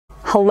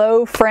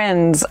Hello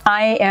friends,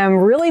 I am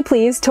really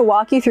pleased to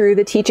walk you through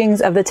the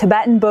teachings of the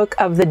Tibetan Book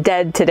of the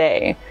Dead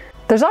today.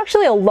 There's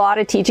actually a lot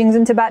of teachings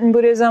in Tibetan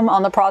Buddhism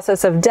on the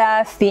process of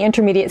death, the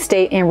intermediate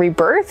state, and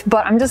rebirth,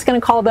 but I'm just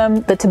going to call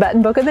them the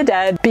Tibetan Book of the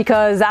Dead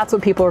because that's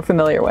what people are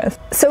familiar with.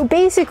 So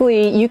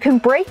basically, you can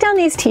break down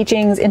these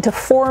teachings into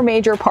four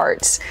major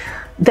parts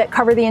that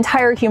cover the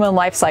entire human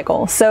life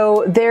cycle.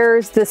 So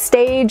there's the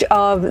stage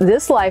of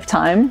this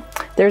lifetime,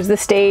 there's the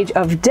stage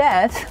of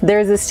death,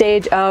 there's the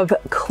stage of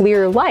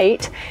clear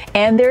light,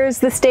 and there's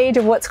the stage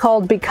of what's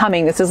called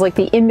becoming. This is like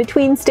the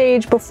in-between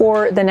stage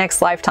before the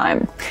next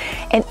lifetime.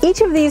 And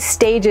each of these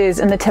stages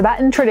in the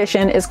Tibetan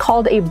tradition is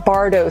called a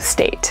bardo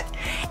state.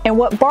 And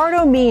what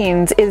bardo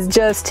means is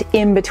just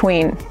in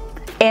between.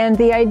 And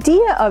the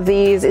idea of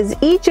these is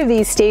each of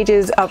these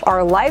stages of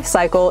our life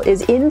cycle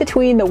is in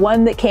between the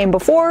one that came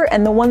before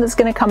and the one that's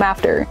going to come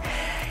after.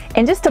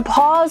 And just to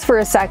pause for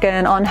a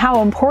second on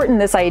how important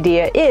this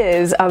idea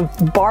is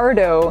of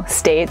bardo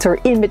states or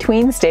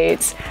in-between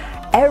states,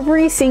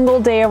 every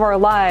single day of our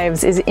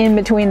lives is in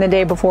between the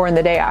day before and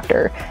the day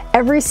after.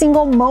 Every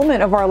single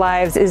moment of our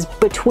lives is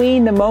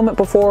between the moment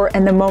before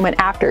and the moment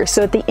after.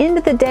 So at the end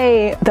of the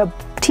day, the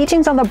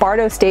teachings on the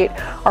bardo state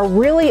are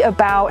really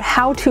about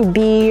how to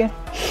be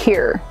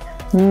here,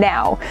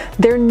 now.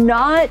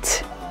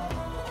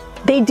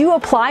 They do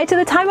apply to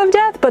the time of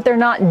death, but they're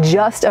not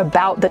just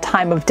about the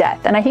time of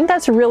death. And I think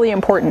that's really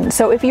important.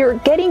 So if you're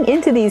getting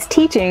into these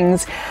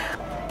teachings,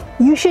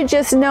 you should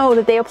just know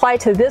that they apply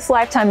to this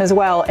lifetime as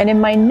well. And in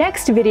my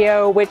next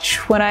video,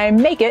 which when I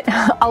make it,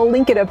 I'll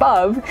link it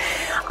above,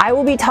 I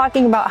will be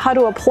talking about how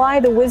to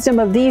apply the wisdom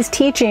of these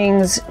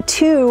teachings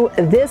to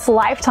this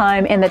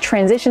lifetime and the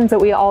transitions that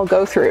we all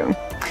go through.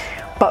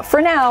 But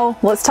for now,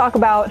 let's talk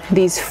about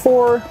these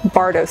four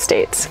bardo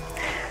states.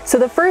 So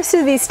the first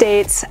of these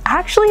states,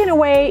 actually in a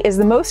way, is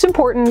the most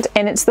important,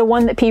 and it's the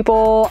one that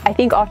people, I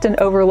think, often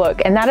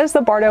overlook, and that is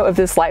the bardo of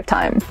this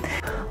lifetime.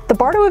 The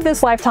bardo of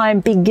this lifetime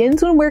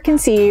begins when we're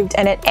conceived,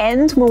 and it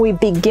ends when we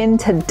begin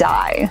to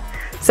die.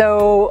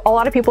 So a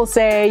lot of people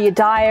say you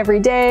die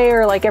every day,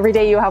 or like every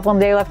day you have one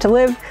day left to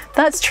live.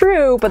 That's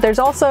true, but there's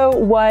also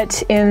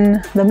what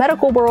in the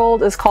medical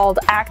world is called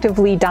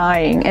actively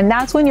dying, and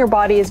that's when your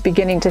body is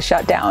beginning to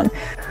shut down.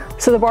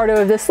 So the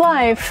bardo of this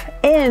life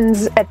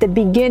ends at the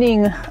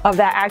beginning of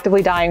that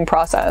actively dying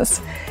process.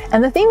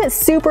 And the thing that's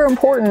super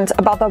important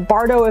about the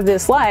bardo of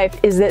this life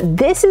is that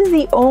this is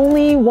the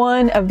only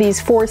one of these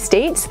four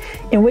states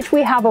in which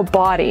we have a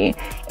body.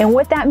 And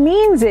what that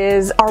means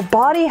is our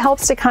body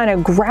helps to kind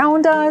of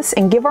ground us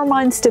and give our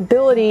mind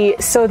stability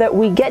so that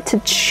we get to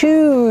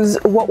choose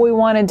what we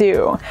want to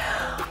do.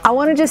 I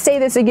want to just say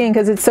this again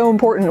because it's so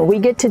important. We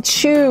get to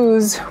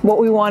choose what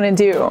we want to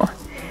do.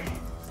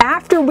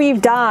 After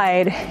we've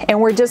died and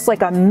we're just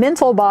like a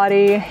mental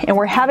body and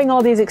we're having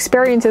all these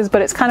experiences,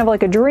 but it's kind of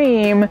like a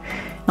dream, and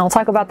I'll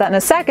talk about that in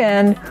a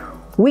second,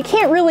 we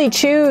can't really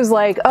choose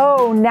like,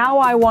 oh, now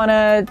I want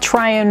to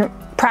try and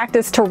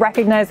practice to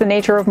recognize the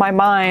nature of my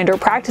mind, or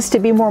practice to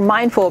be more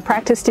mindful,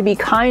 practice to be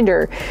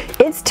kinder.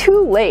 It's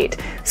too late.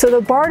 So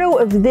the bardo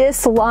of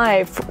this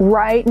life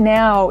right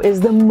now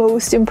is the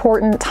most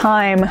important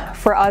time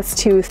for us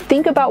to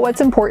think about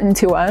what's important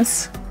to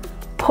us,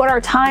 put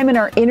our time and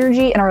our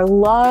energy and our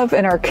love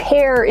and our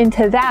care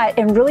into that,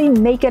 and really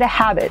make it a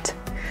habit.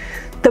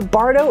 The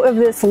bardo of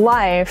this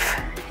life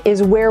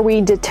is where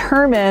we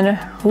determine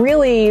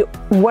really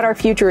what our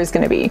future is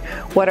going to be,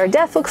 what our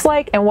death looks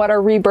like, and what our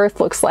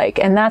rebirth looks like.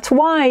 And that's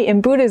why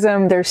in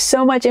Buddhism there's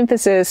so much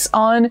emphasis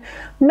on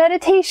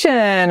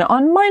meditation,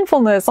 on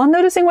mindfulness, on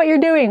noticing what you're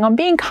doing, on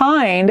being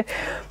kind,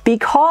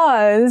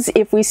 because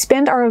if we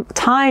spend our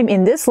time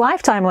in this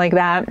lifetime like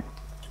that,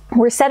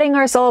 we're setting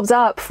ourselves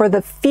up for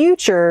the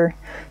future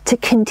to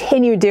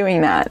continue doing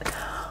that.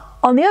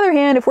 On the other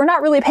hand, if we're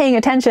not really paying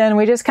attention,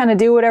 we just kind of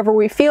do whatever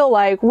we feel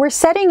like, we're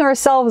setting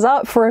ourselves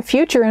up for a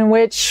future in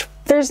which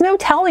there's no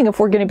telling if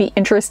we're going to be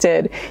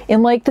interested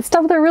in like the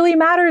stuff that really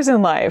matters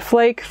in life,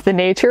 like the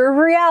nature of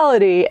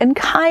reality and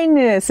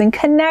kindness and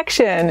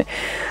connection.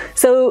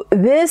 So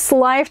this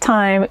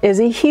lifetime is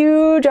a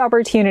huge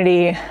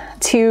opportunity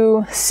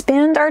to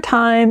spend our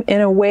time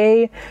in a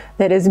way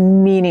that is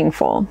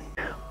meaningful.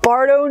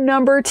 Bardo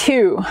number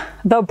 2,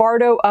 the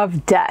bardo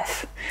of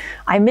death.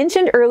 I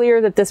mentioned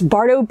earlier that this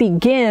bardo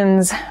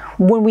begins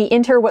when we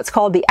enter what's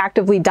called the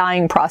actively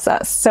dying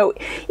process. So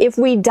if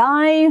we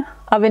die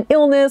of an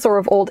illness or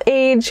of old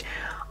age,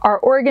 our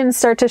organs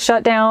start to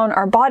shut down,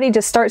 our body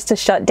just starts to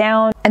shut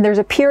down, and there's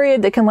a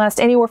period that can last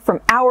anywhere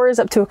from hours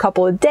up to a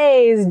couple of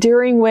days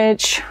during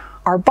which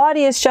our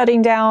body is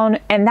shutting down,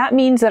 and that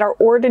means that our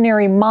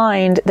ordinary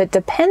mind that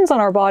depends on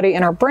our body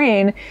and our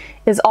brain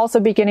is also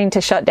beginning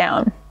to shut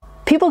down.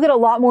 People get a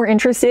lot more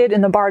interested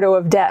in the bardo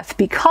of death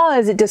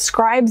because it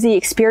describes the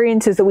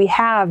experiences that we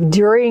have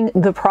during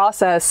the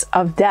process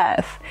of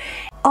death.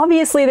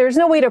 Obviously, there's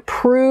no way to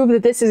prove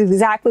that this is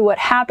exactly what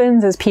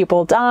happens as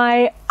people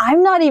die.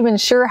 I'm not even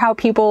sure how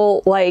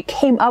people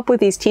came up with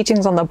these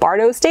teachings on the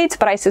bardo states,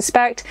 but I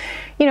suspect,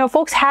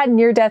 folks had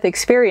near-death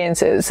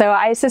experiences. So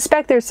I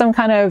suspect there's some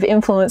kind of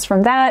influence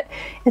from that.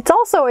 It's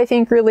also, I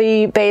think,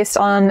 really based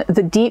on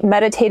the deep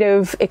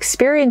meditative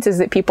experiences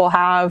that people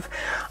have.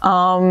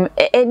 And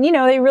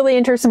they really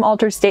enter some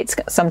altered states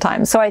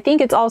sometimes. So I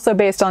think it's also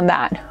based on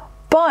that.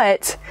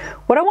 But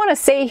what I want to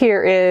say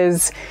here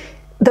is,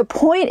 the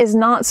point is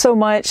not so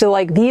much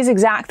these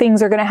exact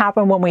things are going to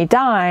happen when we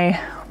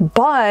die,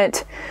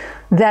 but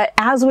that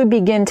as we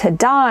begin to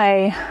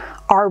die,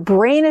 our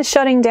brain is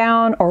shutting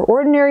down, our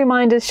ordinary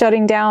mind is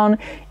shutting down.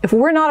 If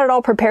we're not at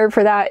all prepared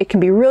for that, it can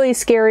be really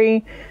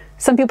scary.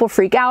 Some people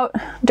freak out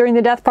during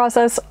the death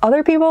process.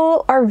 Other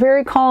people are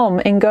very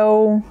calm and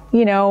go,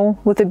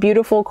 with a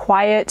beautiful,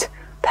 quiet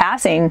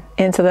passing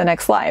into the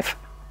next life.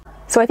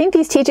 So I think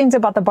these teachings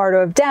about the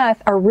bardo of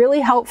death are really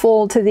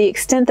helpful to the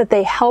extent that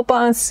they help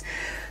us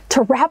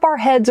to wrap our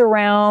heads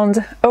around,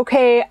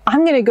 okay,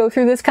 I'm going to go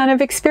through this kind of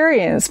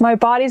experience. My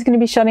body's going to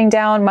be shutting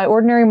down. My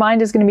ordinary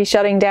mind is going to be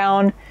shutting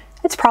down.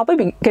 It's probably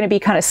going to be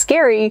kind of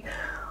scary,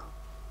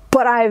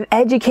 but I've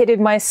educated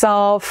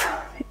myself.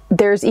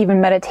 There's even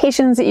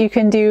meditations that you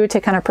can do to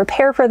kind of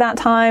prepare for that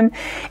time,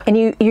 and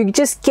you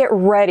just get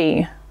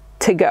ready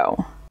to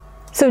go.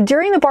 So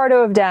during the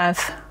bardo of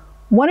death,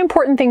 one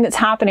important thing that's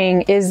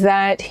happening is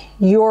that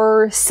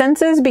your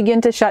senses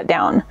begin to shut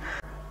down.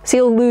 So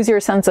you'll lose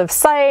your sense of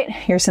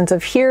sight, your sense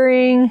of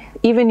hearing,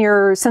 even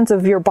your sense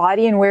of your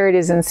body and where it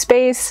is in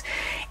space.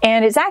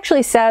 And it's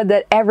actually said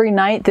that every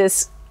night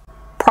this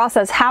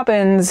process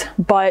happens,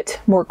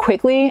 but more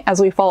quickly as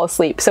we fall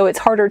asleep. So it's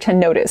harder to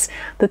notice.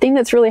 The thing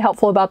that's really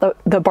helpful about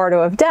the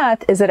bardo of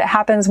death is that it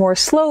happens more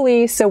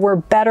slowly, so we're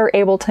better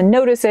able to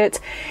notice it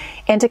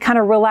and to kind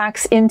of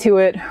relax into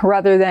it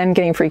rather than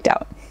getting freaked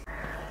out.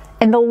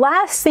 And the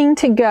last thing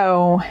to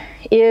go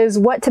is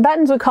what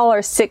Tibetans would call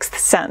our sixth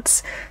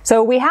sense.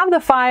 So we have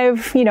the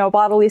five,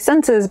 bodily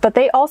senses, but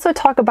they also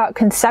talk about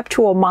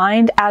conceptual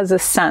mind as a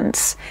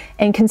sense.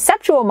 And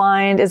conceptual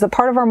mind is a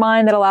part of our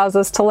mind that allows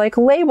us to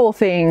label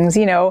things,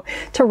 to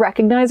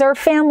recognize our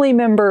family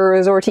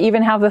members, or to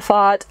even have the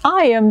thought,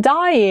 I am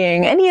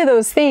dying. Any of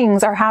those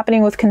things are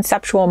happening with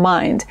conceptual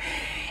mind.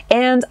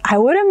 And I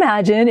would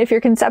imagine if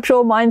your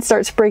conceptual mind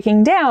starts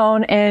breaking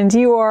down and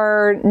you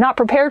are not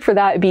prepared for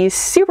that, it'd be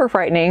super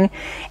frightening.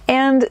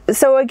 And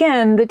so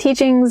again, the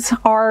teachings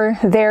are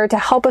there to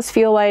help us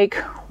feel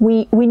like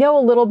we know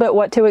a little bit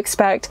what to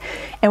expect,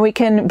 and we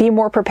can be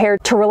more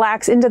prepared to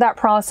relax into that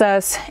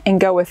process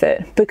and go with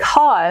it.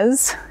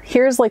 Because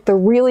here's the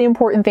really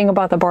important thing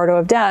about the bardo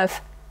of death.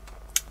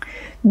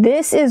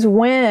 This is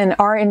when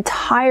our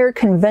entire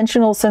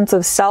conventional sense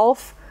of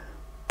self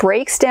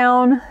breaks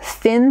down,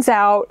 thins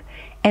out,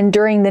 and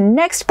during the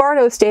next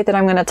bardo state that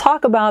I'm going to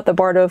talk about, the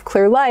bardo of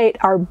clear light,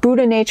 our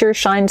Buddha nature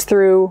shines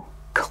through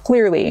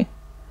clearly,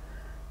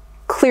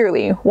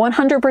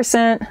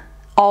 100%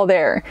 all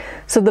there.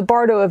 So the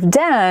bardo of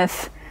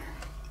death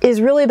is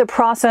really the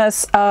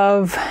process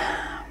of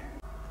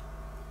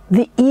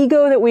the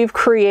ego that we've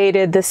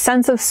created, the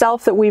sense of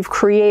self that we've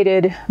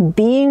created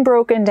being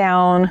broken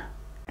down,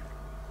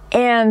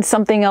 and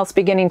something else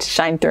beginning to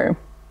shine through.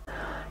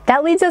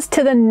 That leads us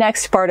to the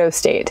next bardo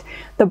state,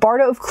 the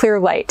bardo of clear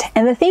light.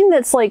 And the thing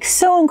that's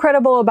so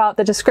incredible about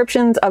the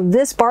descriptions of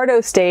this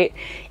bardo state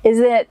is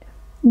that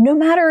no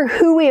matter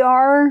who we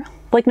are,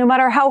 no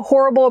matter how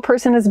horrible a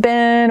person has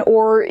been,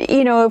 or,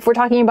 if we're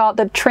talking about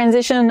the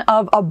transition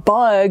of a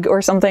bug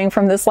or something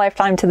from this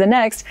lifetime to the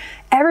next,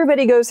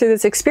 everybody goes through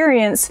this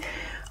experience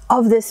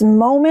of this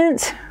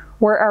moment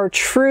where our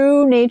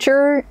true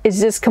nature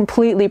is just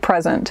completely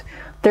present.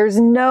 There's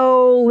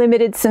no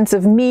limited sense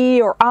of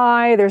me or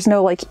I. There's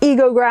no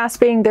ego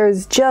grasping.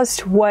 There's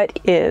just what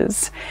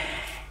is.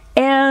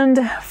 And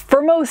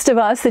for most of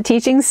us, the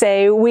teachings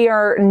say we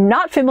are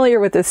not familiar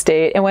with this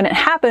state. And when it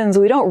happens,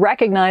 we don't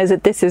recognize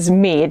that this is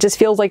me. It just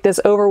feels like this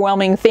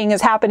overwhelming thing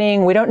is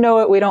happening. We don't know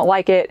it. We don't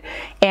like it.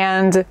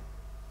 And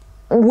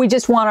we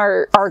just want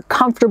our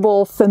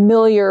comfortable,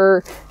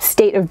 familiar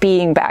state of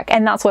being back.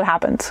 And that's what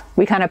happens.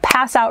 We kind of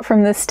pass out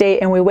from this state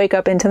and we wake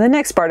up into the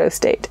next bardo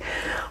state.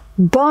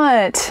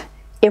 But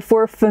if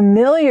we're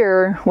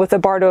familiar with the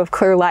bardo of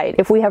clear light,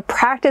 if we have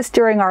practiced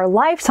during our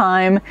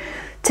lifetime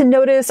to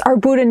notice our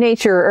Buddha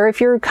nature, or if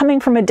you're coming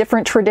from a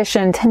different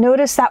tradition, to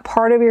notice that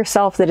part of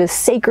yourself that is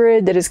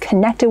sacred, that is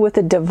connected with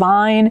the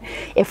divine,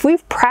 if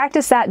we've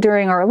practiced that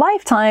during our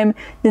lifetime,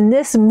 then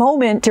this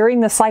moment during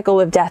the cycle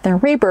of death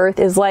and rebirth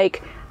is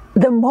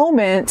the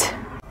moment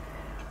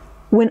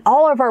when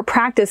all of our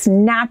practice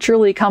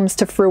naturally comes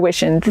to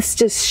fruition. This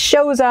just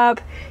shows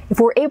up. If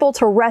we're able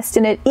to rest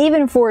in it,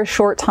 even for a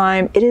short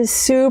time, it is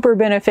super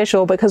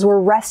beneficial because we're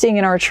resting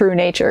in our true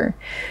nature.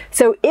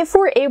 So if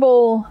we're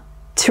able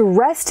to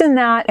rest in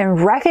that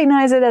and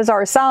recognize it as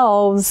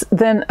ourselves,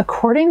 then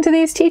according to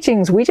these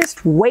teachings, we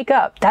just wake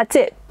up. That's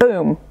it.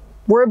 Boom.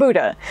 We're a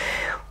Buddha.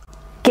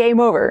 Game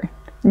over.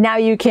 Now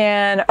you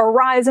can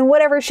arise in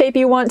whatever shape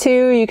you want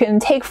to. You can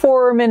take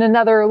form in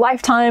another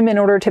lifetime in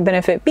order to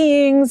benefit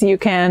beings. You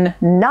can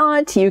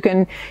not. You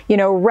can,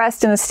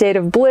 rest in a state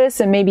of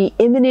bliss and maybe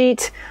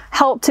emanate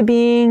help to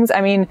beings.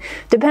 I mean,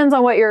 depends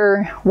on what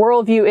your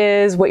worldview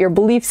is, what your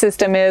belief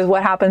system is,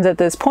 what happens at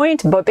this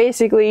point. But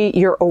basically,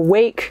 you're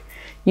awake.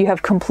 You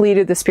have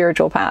completed the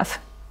spiritual path.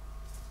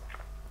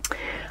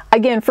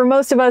 Again, for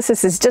most of us,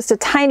 this is just a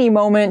tiny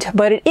moment,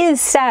 but it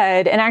is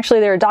said, and actually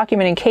there are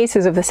documented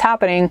cases of this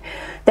happening,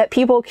 that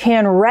people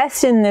can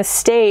rest in this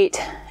state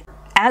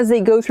as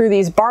they go through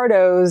these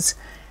bardos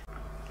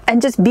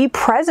and just be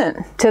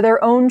present to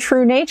their own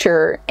true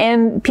nature.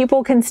 And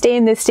people can stay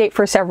in this state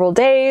for several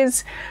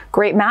days.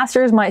 Great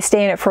masters might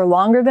stay in it for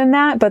longer than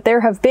that, but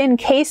there have been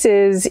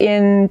cases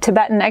in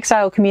Tibetan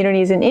exile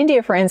communities in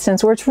India, for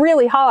instance, where it's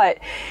really hot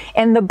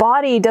and the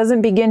body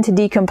doesn't begin to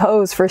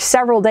decompose for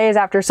several days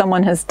after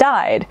someone has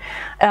died.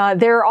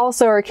 There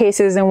also are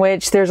cases in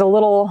which there's a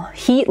little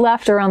heat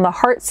left around the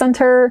heart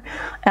center,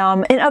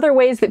 and other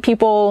ways that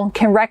people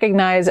can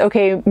recognize,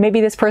 okay,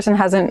 maybe this person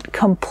hasn't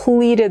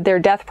completed their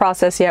death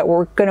process yet.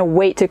 We're going to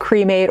wait to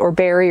cremate or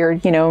bury or,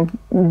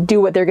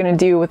 do what they're going to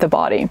do with the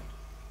body.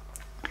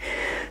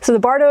 So the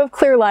bardo of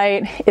clear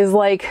light is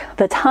like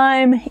the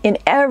time in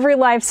every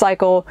life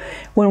cycle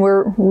when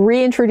we're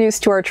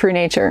reintroduced to our true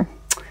nature.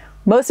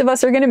 Most of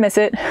us are going to miss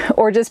it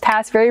or just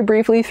pass very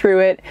briefly through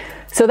it.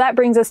 So that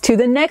brings us to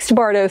the next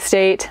bardo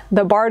state,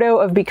 the bardo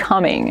of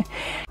becoming.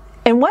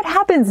 And what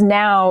happens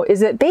now is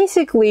that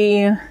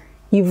basically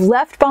you've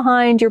left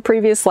behind your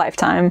previous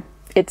lifetime.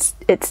 It's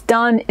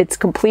done, it's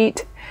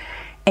complete,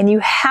 and you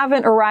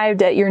haven't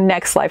arrived at your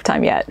next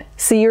lifetime yet.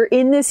 So you're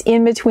in this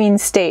in-between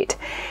state.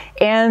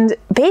 And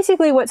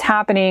basically what's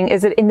happening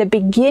is that in the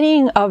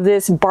beginning of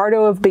this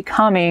bardo of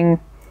becoming,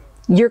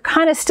 you're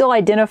kind of still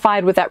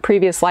identified with that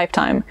previous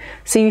lifetime.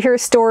 So you hear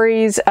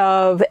stories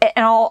of,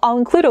 and I'll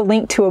include a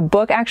link to a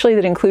book actually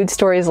that includes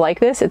stories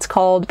like this. It's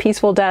called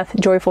Peaceful Death,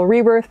 Joyful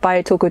Rebirth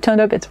by Tulku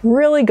Thondup. It's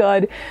really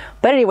good.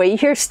 But anyway, you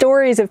hear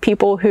stories of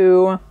people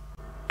who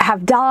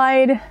have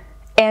died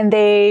and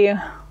they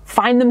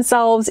find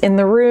themselves in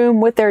the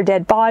room with their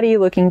dead body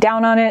looking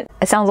down on it.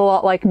 It sounds a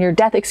lot like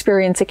near-death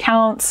experience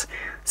accounts.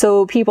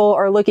 So people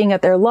are looking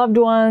at their loved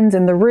ones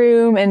in the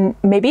room, and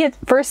maybe at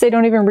first they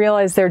don't even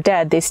realize they're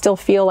dead. They still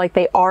feel like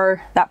they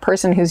are that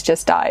person who's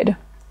just died.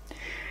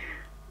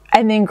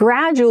 And then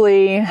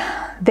gradually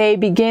they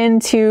begin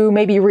to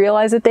maybe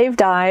realize that they've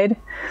died,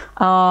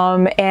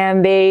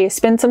 and they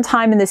spend some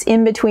time in this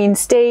in-between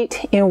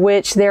state in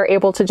which they're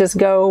able to just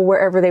go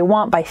wherever they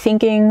want by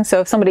thinking. So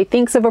if somebody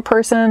thinks of a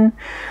person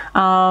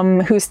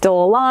who's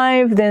still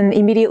alive, then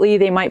immediately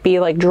they might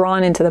be like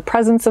drawn into the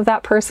presence of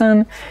that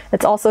person.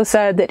 It's also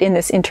said that in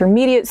this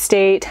intermediate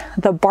state,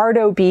 the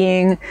bardo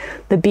being,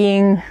 the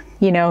being,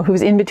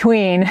 who's in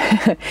between,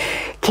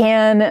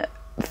 can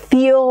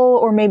feel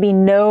or maybe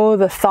know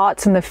the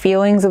thoughts and the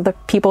feelings of the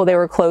people they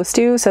were close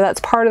to. So that's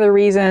part of the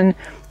reason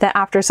that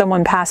after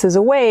someone passes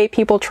away,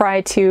 people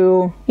try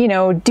to,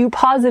 do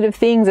positive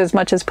things as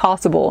much as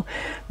possible,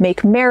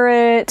 make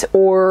merit,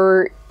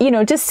 or,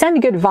 just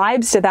send good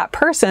vibes to that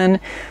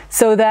person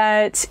so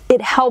that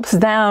it helps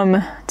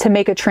them to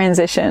make a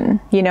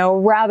transition,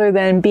 rather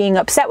than being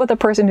upset with the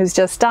person who's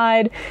just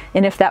died.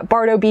 And if that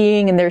bardo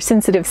being in their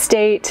sensitive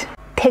state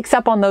picks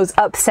up on those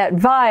upset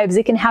vibes,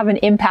 it can have an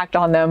impact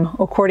on them,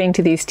 according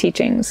to these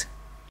teachings.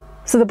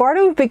 So the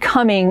bardo of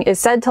becoming is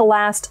said to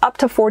last up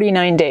to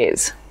 49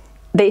 days.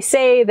 They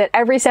say that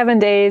every 7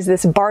 days,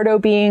 this bardo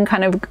being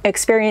kind of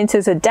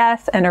experiences a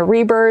death and a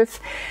rebirth.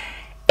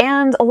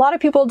 And a lot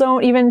of people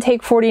don't even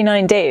take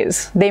 49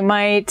 days. They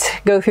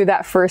might go through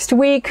that first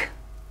week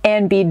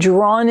and be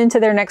drawn into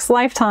their next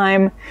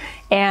lifetime,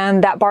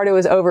 and that bardo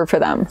is over for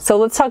them. So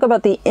let's talk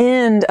about the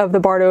end of the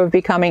bardo of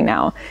becoming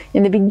now.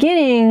 In the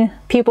beginning,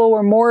 people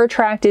were more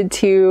attracted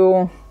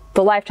to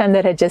the lifetime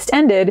that had just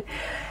ended.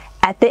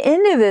 At the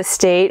end of this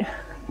state,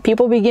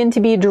 people begin to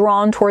be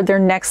drawn toward their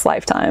next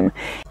lifetime.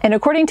 And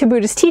according to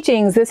Buddhist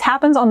teachings, this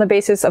happens on the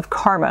basis of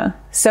karma.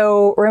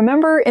 So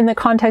remember, in the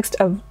context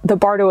of the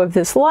bardo of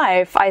this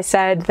life, I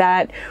said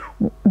that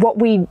what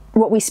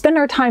we spend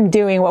our time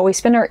doing, what we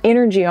spend our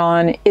energy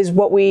on, is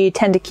what we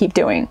tend to keep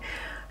doing.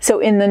 So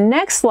in the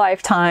next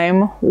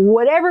lifetime,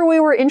 whatever we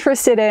were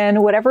interested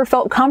in, whatever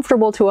felt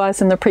comfortable to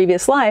us in the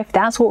previous life,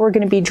 that's what we're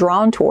going to be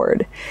drawn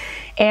toward.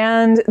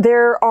 And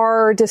there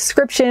are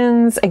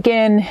descriptions,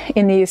 again,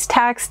 in these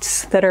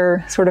texts that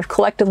are sort of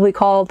collectively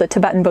called the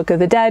Tibetan Book of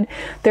the Dead.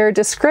 There are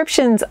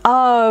descriptions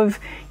of,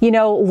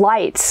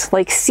 lights,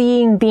 like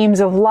seeing beams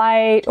of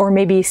light, or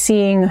maybe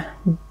seeing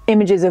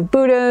images of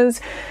Buddhas.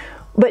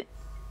 But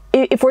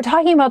if we're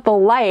talking about the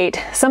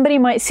light, somebody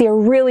might see a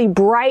really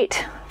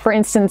bright, for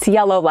instance,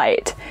 yellow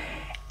light,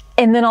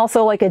 and then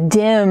also like a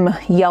dim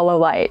yellow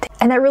light.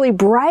 And that really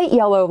bright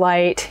yellow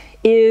light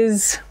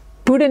is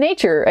Buddha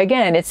nature.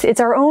 Again,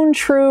 it's our own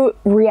true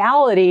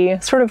reality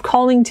sort of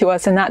calling to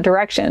us in that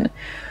direction.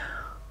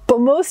 But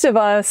most of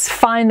us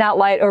find that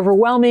light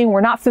overwhelming, we're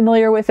not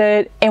familiar with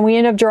it, and we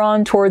end up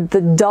drawn toward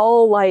the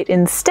dull light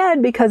instead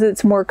because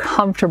it's more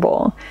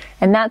comfortable.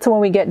 And that's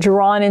when we get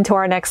drawn into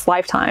our next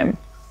lifetime.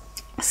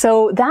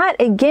 So that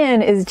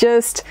again is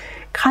just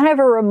kind of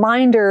a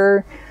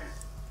reminder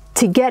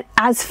to get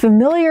as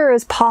familiar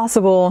as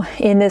possible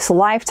in this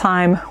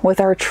lifetime with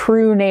our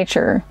true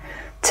nature,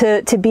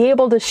 to be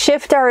able to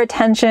shift our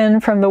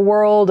attention from the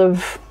world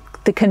of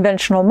the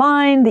conventional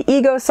mind, the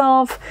ego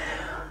self,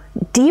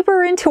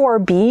 deeper into our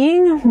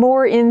being,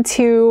 more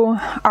into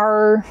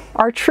our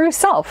true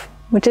self,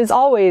 which is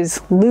always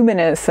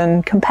luminous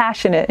and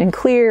compassionate and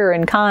clear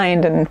and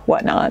kind and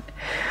whatnot.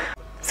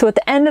 So at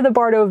the end of the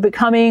bardo of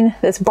becoming,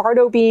 this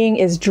bardo being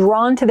is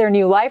drawn to their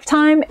new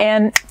lifetime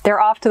and they're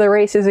off to the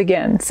races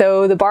again.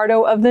 So the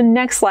bardo of the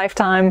next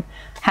lifetime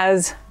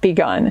has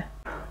begun.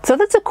 So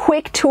that's a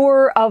quick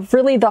tour of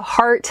really the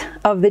heart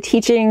of the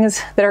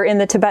teachings that are in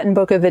the Tibetan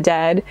Book of the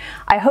Dead.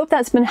 I hope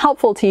that's been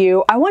helpful to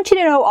you. I want you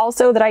to know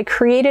also that I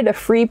created a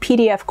free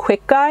PDF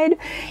quick guide,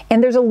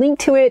 and there's a link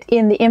to it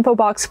in the info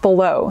box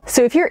below.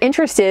 So if you're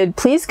interested,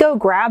 please go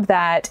grab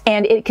that,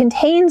 and it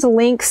contains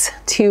links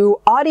to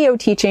audio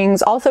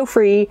teachings, also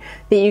free,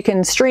 that you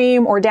can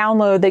stream or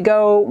download that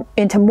go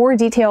into more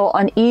detail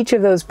on each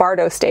of those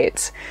bardo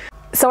states.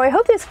 So I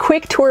hope this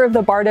quick tour of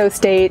the bardo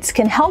states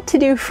can help to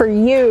do for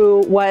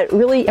you what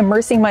really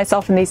immersing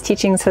myself in these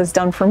teachings has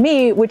done for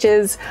me, which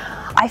is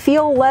I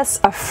feel less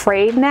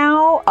afraid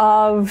now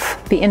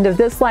of the end of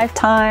this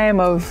lifetime,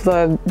 of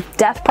the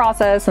death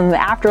process and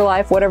the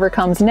afterlife, whatever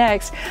comes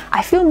next.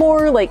 I feel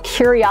more like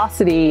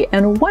curiosity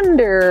and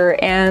wonder,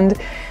 and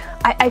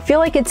I feel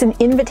like it's an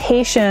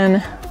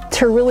invitation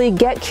to really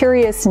get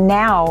curious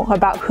now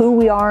about who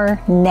we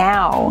are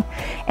now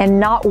and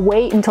not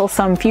wait until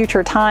some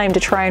future time to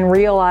try and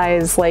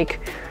realize like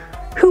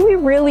who we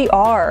really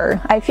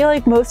are. I feel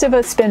like most of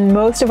us spend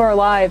most of our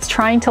lives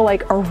trying to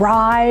like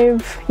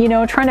arrive, you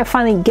know, trying to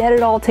finally get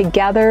it all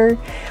together.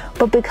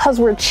 But because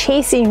we're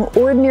chasing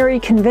ordinary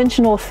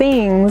conventional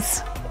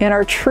things and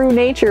our true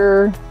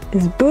nature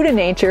is Buddha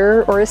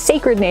nature or a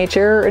sacred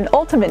nature, an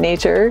ultimate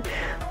nature,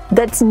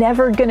 that's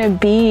never gonna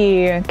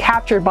be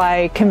captured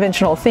by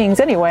conventional things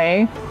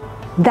anyway.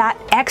 That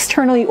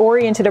externally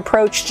oriented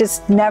approach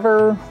just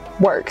never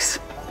works.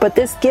 But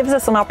this gives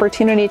us an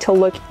opportunity to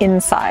look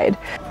inside.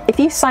 If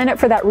you sign up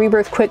for that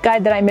Rebirth Quick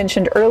Guide that I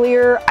mentioned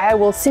earlier, I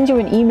will send you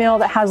an email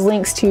that has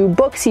links to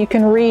books you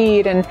can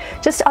read and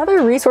just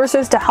other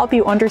resources to help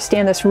you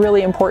understand this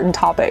really important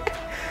topic.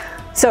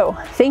 So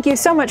thank you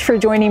so much for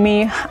joining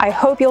me. I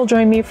hope you'll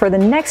join me for the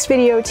next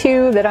video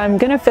too that I'm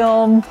gonna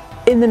film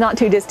in the not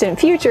too distant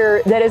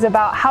future that is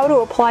about how to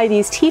apply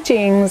these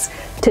teachings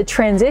to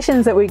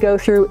transitions that we go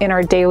through in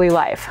our daily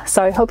life.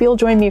 So I hope you'll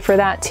join me for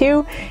that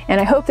too, and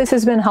I hope this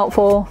has been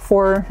helpful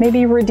for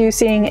maybe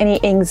reducing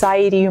any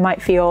anxiety you might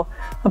feel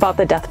about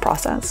the death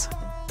process.